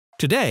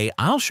Today,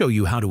 I'll show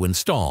you how to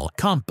install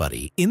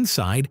CompBuddy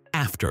inside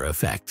After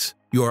Effects,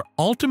 your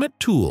ultimate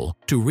tool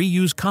to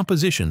reuse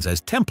compositions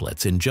as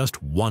templates in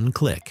just one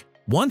click.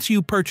 Once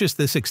you purchase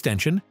this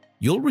extension,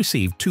 you'll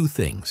receive two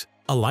things: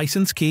 a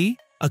license key,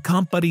 a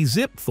CompBuddy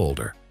zip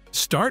folder.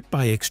 Start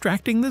by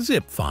extracting the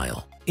zip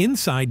file.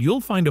 Inside,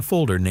 you'll find a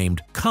folder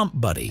named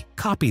CompBuddy.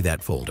 Copy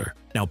that folder.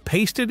 Now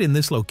paste it in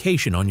this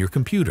location on your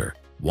computer.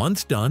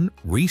 Once done,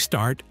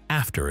 restart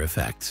After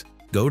Effects.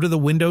 Go to the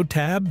Window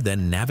tab,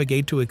 then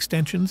navigate to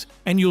Extensions,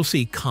 and you'll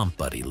see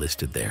CompBuddy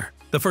listed there.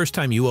 The first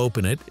time you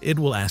open it, it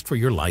will ask for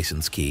your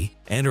license key.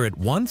 Enter it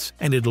once,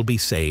 and it'll be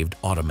saved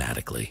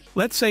automatically.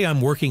 Let's say I'm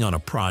working on a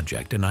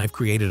project and I've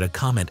created a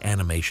comment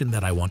animation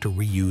that I want to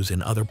reuse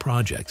in other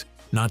projects,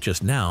 not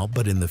just now,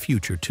 but in the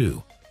future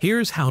too.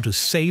 Here's how to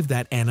save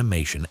that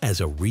animation as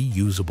a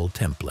reusable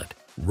template.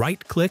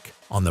 Right-click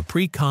on the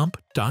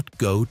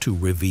pre-comp.go to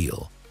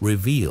Reveal.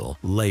 Reveal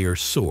Layer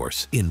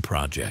Source in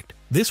Project.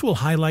 This will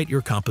highlight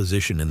your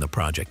composition in the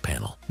project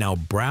panel. Now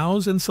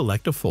browse and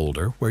select a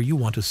folder where you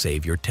want to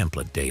save your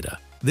template data.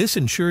 This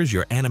ensures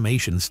your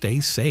animation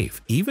stays safe,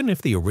 even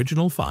if the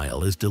original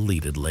file is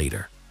deleted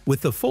later.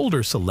 With the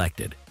folder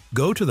selected,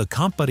 go to the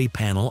CompBuddy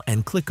panel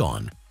and click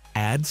on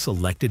Add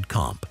Selected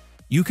Comp.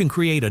 You can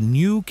create a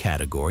new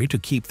category to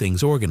keep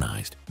things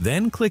organized.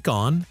 Then click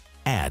on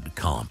Add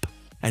Comp.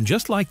 And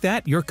just like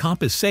that, your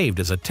comp is saved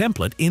as a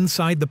template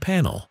inside the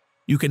panel.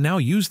 You can now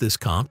use this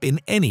comp in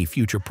any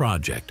future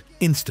project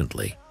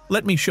instantly.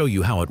 Let me show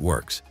you how it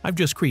works. I've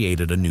just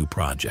created a new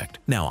project.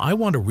 Now I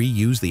want to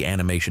reuse the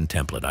animation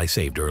template I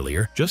saved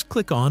earlier. Just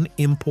click on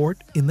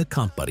Import in the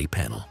CompBuddy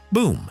panel.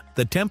 Boom!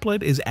 The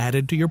template is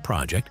added to your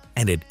project,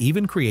 and it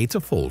even creates a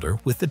folder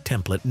with the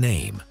template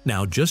name.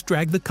 Now just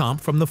drag the comp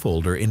from the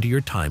folder into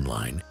your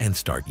timeline and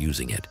start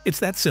using it. It's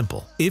that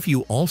simple. If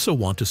you also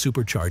want to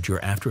supercharge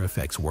your After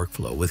Effects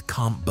workflow with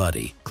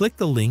CompBuddy, click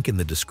the link in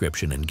the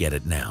description and get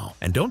it now.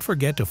 And don't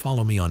forget to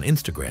follow me on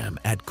Instagram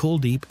at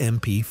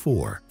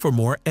KuldeepMP4 for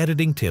more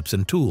editing tips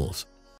and tools.